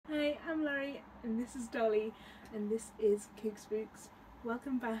this is Dolly, and this is CooksBooks.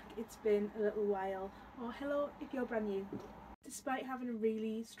 Welcome back, it's been a little while, or hello if you're brand new. Despite having a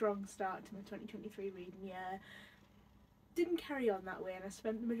really strong start to my 2023 reading year, didn't carry on that way, and I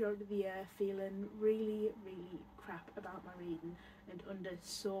spent the majority of the year feeling really crap about my reading and under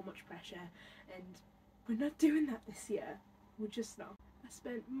so much pressure, and we're not doing that this year. We're just not. I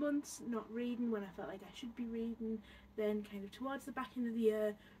spent months not reading when I felt like I should be reading, then kind of towards the back end of the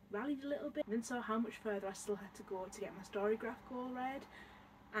year rallied a little bit, and then saw how much further I still had to go to get my storygraph goal read,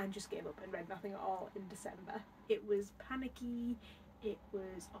 and just gave up and read nothing at all in December. It was panicky, it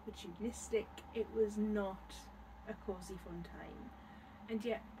was opportunistic, it was not a cosy fun time. And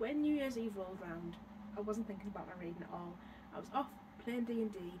yet when New Year's Eve rolled round, I wasn't thinking about my reading at all. I was off playing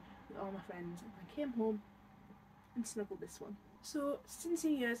D&D with all my friends, and I came home and snuggled this one. So since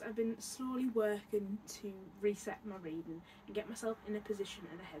New Year's I've been slowly working to reset my reading and get myself in a position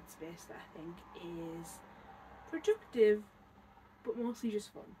and a headspace that I think is productive but mostly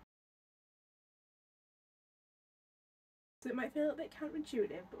just fun. So it might feel a little bit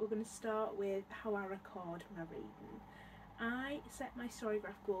counterintuitive, but we're going to start with how I record my reading. I set my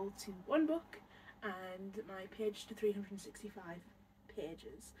storygraph goal to 1 book and my page to 365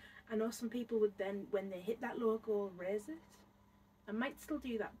 pages. I know some people would then, when they hit that lower goal, raise it. I might still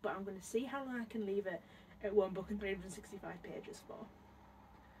do that, but I'm going to see how long I can leave it at 1 book and 365 pages for.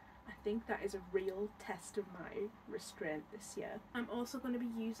 I think that is a real test of my restraint this year. I'm also going to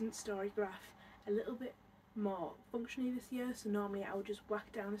be using Storygraph a little bit more functionally this year, so normally I would just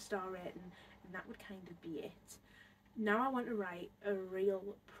whack down a star rating and that would kind of be it. Now I want to write a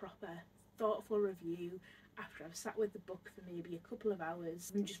real proper thoughtful review after I've sat with the book for maybe a couple of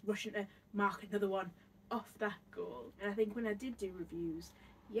hours and just rushing to mark another one off that goal. And I think when I did do reviews,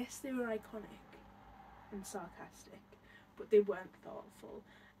 yes, they were iconic and sarcastic, but they weren't thoughtful.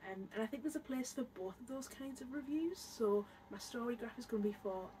 And I think there's a place for both of those kinds of reviews, so my storygraph is going to be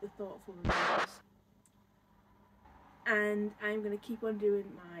for the thoughtful reviews. And I'm going to keep on doing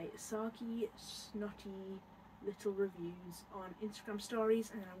my sarky, snotty little reviews on Instagram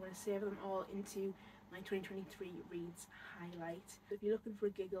stories, and I'm going to save them all into my 2023 Reads highlight. If you're looking for a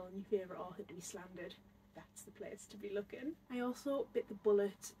giggle and your favourite author to be slandered, that's the place to be looking. I also bit the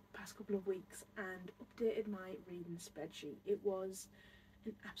bullet past couple of weeks and updated my reading spreadsheet. It was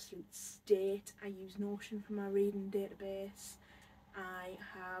an absolute state. I use Notion for my reading database. I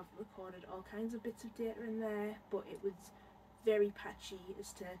have recorded all kinds of bits of data in there, but it was very patchy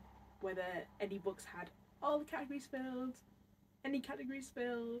as to whether any books had all the categories filled, any categories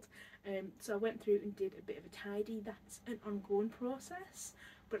filled. So I went through and did a bit of a tidy. That's an ongoing process,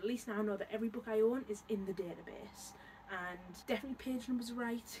 but at least now I know that every book I own is in the database, and definitely page numbers are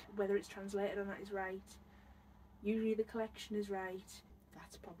right, whether it's translated or not is right, usually the collection is right.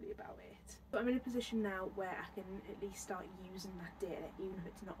 That's probably about it. But I'm in a position now where I can at least start using that data, even if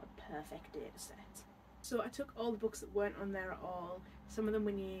it's not a perfect data set. So I took all the books that weren't on there at all. Some of them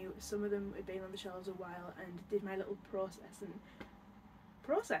were new, some of them had been on the shelves a while, and did my little process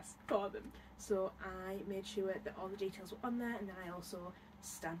for them. So I made sure that all the details were on there, and then I also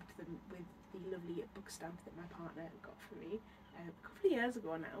stamped them with the lovely book stamp that my partner got for me a couple of years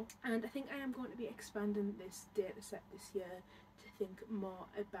ago now. And I think I am going to be expanding this data set this year to think more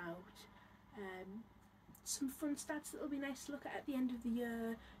about some fun stats that will be nice to look at the end of the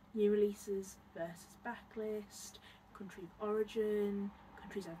year. New releases versus backlist, country of origin,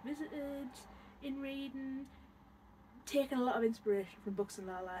 countries I've visited in reading. Taking a lot of inspiration from Books and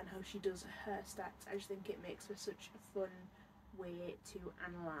Lala and how she does her stats. I just think it makes for such a fun way to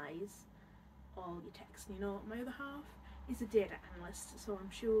analyse all your text. You know, my other half is a data analyst, so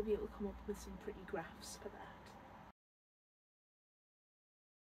I'm sure we'll be able to come up with some pretty graphs for that.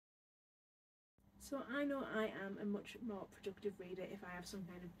 So I know I am a much more productive reader if I have some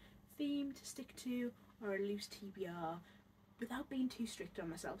kind of theme to stick to or a loose TBR without being too strict on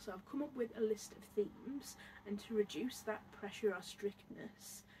myself. So I've come up with a list of themes, and to reduce that pressure or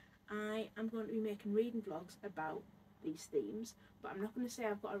strictness, I am going to be making reading vlogs about these themes, but I'm not going to say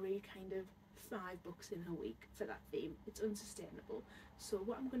I've got to read kind of 5 books in a week for that theme. It's unsustainable. So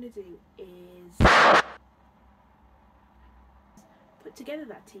what I'm going to do is put together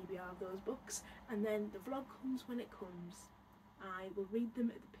that TBR of those books, and then the vlog comes when it comes. I will read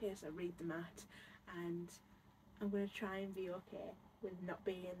them at the pace I read them at, and I'm going to try and be okay with not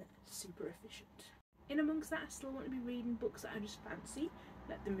being super efficient. In amongst that, I still want to be reading books that I just fancy,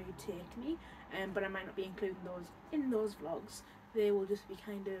 let the mood take me, but I might not be including those in those vlogs. They will just be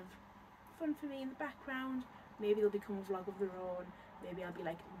kind of fun for me in the background. Maybe they'll become a vlog of their own. Maybe I'll be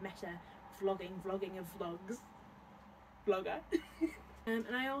like meta vlogging of vlogs. Vlogger. And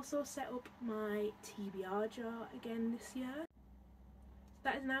I also set up my TBR jar again this year.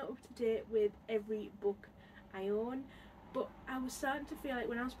 That is now up to date with every book I own, but I was starting to feel like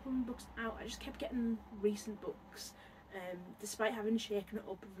when I was pulling books out, I just kept getting recent books, despite having shaken it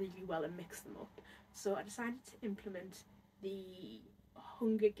up really well and mixed them up. So I decided to implement the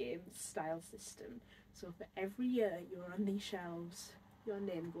Hunger Games style system. So for every year you're on these shelves, your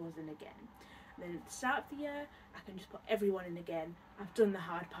name goes in again. And then at the start of the year, I can just put everyone in again. I've done the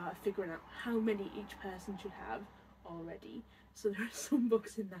hard part of figuring out how many each person should have already. So there are some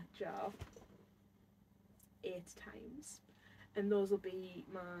books in that jar 8 times, and those will be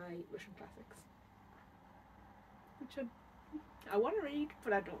my Russian classics, which I want to read,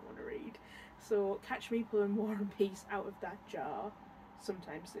 but I don't want to read. So catch me pulling War and Peace out of that jar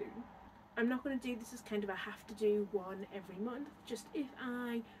sometime soon. I'm not going to do this as kind of a have to do one every month, just if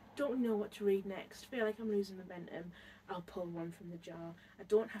I don't know what to read next, feel like I'm losing momentum, I'll pull one from the jar. I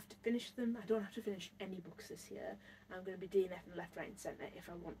don't have to finish them, I don't have to finish any books this year. I'm going to be DNFing left, right and centre if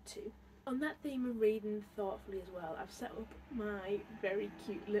I want to. On that theme of reading thoughtfully as well, I've set up my very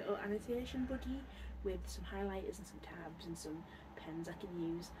cute little annotation buddy with some highlighters and some tabs and some pens I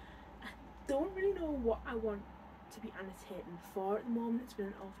can use. I don't really know what I want to be annotating for at the moment. It's been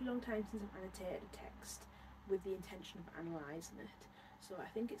an awfully long time since I've annotated a text with the intention of analysing it. So I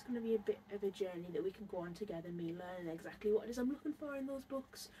think it's going to be a bit of a journey that we can go on together, me learning exactly what it is I'm looking for in those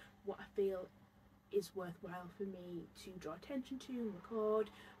books, what I feel is worthwhile for me to draw attention to and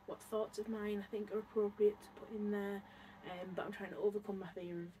record, what thoughts of mine I think are appropriate to put in there, but I'm trying to overcome my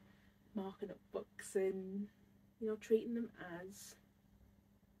fear of marking up books and, you know, treating them as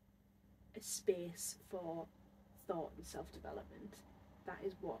a space for thought and self-development. That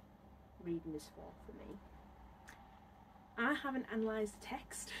is what reading is for me. I haven't analysed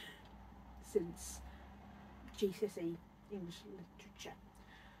text since GCSE English Literature.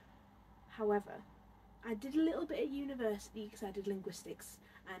 However, I did a little bit at university because I did linguistics,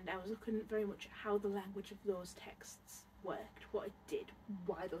 and I was looking very much at how the language of those texts worked, what it did,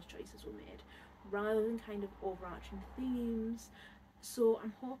 why those choices were made, rather than kind of overarching themes. So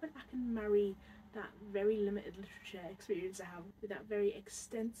I'm hoping I can marry that very limited literature experience I have with that very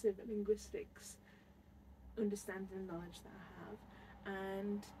extensive linguistics understanding and knowledge that I have,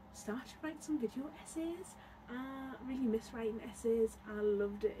 and start to write some video essays. I really miss writing essays. I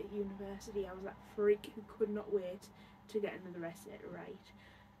loved it at university. I was that freak who could not wait to get another essay to write.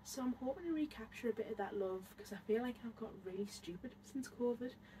 So I'm hoping to recapture a bit of that love, because I feel like I've got really stupid since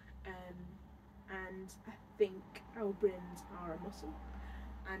COVID, and I think our brains are a muscle,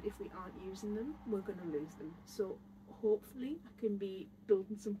 and if we aren't using them, we're going to lose them. So hopefully I can be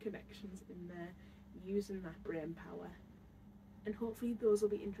building some connections in there, using that brain power, and hopefully those will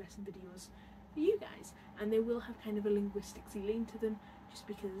be interesting videos for you guys, and they will have kind of a linguisticsy lean to them, just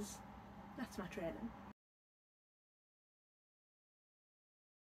because that's my training.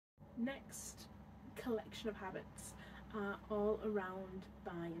 Next collection of habits are all around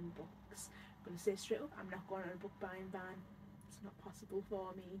buying books. I'm going to say straight up, I'm not going on a book buying ban. It's not possible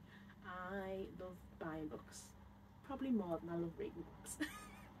for me. I love buying books, probably more than I love reading books.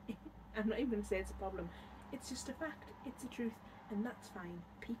 I'm not even going to say it's a problem. It's just a fact, it's a truth, and that's fine.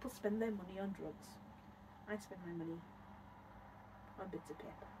 People spend their money on drugs. I spend my money on bits of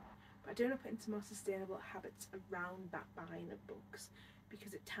paper. But I do want to put into more sustainable habits around that buying of books,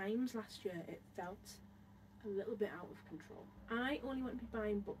 because at times last year it felt a little bit out of control. I only want to be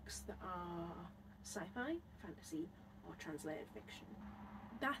buying books that are sci-fi, fantasy, or translated fiction.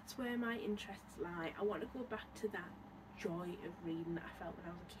 That's where my interests lie. I want to go back to that joy of reading that I felt when I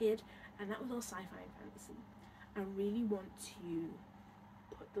was a kid, and that was all sci-fi and fantasy. I really want to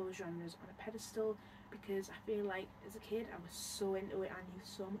put those genres on a pedestal, because I feel like as a kid I was so into it, I knew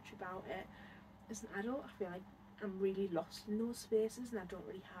so much about it. As an adult, I feel like I'm really lost in those spaces, and I don't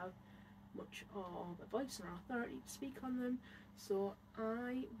really have much of a voice or authority to speak on them. So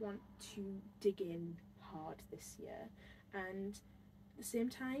I want to dig in hard this year, and at the same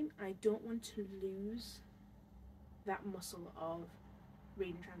time I don't want to lose that muscle of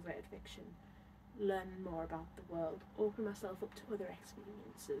reading translated fiction, learning more about the world, opening myself up to other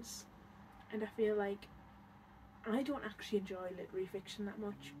experiences. And I feel like I don't actually enjoy literary fiction that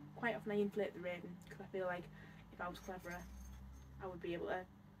much. Quite often I inflate the rating, because I feel like if I was cleverer I would be able to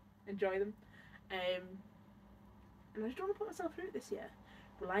enjoy them, and I just don't want to put myself through it this year.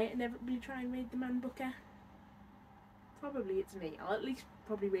 Will I inevitably try and read The Man Booker? Probably it's me. I'll at least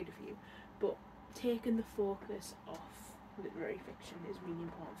probably read a few, but taking the focus off literary fiction is really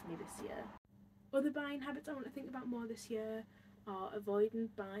important for me this year. Other buying habits I want to think about more this year are avoiding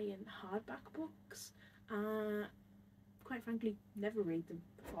buying hardback books. quite frankly never read them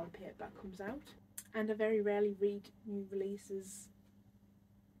before the paperback comes out, and I very rarely read new releases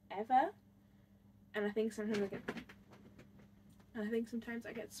ever, and I think sometimes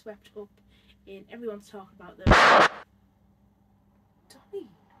I get swept up in everyone's talk about them. Dolly!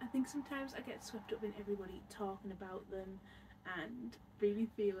 I think sometimes I get swept up in everybody talking about them and really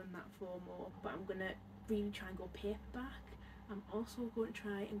feeling that FOMO, but I'm gonna really try and go paperback. I'm also going to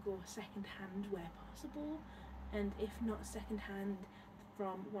try and go second hand where possible, and if not second hand,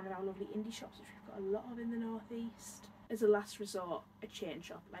 from one of our lovely indie shops, which we've got a lot of in the northeast. As a last resort, a chain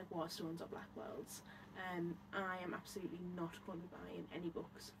shop like Waterstones or Blackwell's. I am absolutely not going to be buying any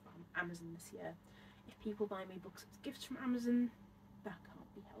books from Amazon this year. If people buy me books as gifts from Amazon, that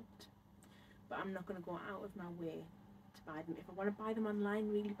can't be helped. But I'm not going to go out of my way to buy them. If I want to buy them online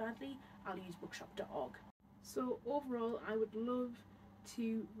really badly, I'll use bookshop.org. So overall, I would love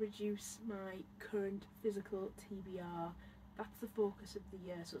to reduce my current physical TBR. That's the focus of the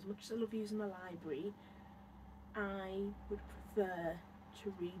year. So as much as I love using my library, I would prefer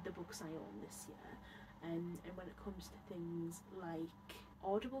to read the books I own this year. And when it comes to things like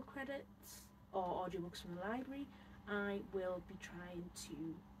Audible credits or audiobooks from the library, I will be trying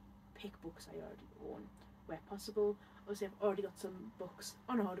to pick books I already own where possible. Obviously, I've already got some books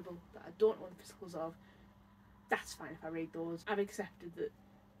on Audible that I don't own physicals of. That's fine if I read those. I've accepted that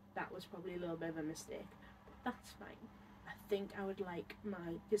that was probably a little bit of a mistake, but that's fine. I think I would like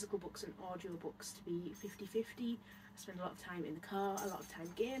my physical books and audiobooks to be 50-50. I spend a lot of time in the car, a lot of time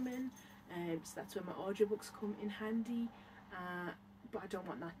gaming, so that's where my audiobooks come in handy, but I don't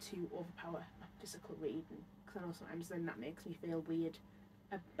want that to overpower my physical reading, because I know sometimes then that makes me feel weird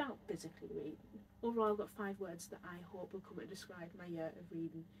about physically reading. Overall, I've got 5 words that I hope will come to describe my year of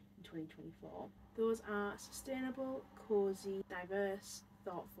reading in 2024. Those are sustainable, cosy, diverse,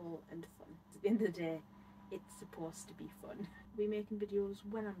 thoughtful and fun. At the end of the day, it's supposed to be fun. I'll be making videos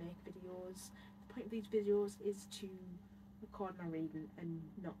when I make videos. The point of these videos is to record my reading and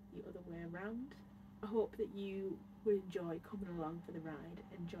not the other way around. I hope that you will enjoy coming along for the ride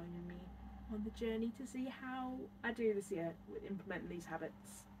and joining me on the journey to see how I do this year with implementing these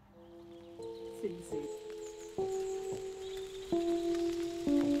habits. See you soon.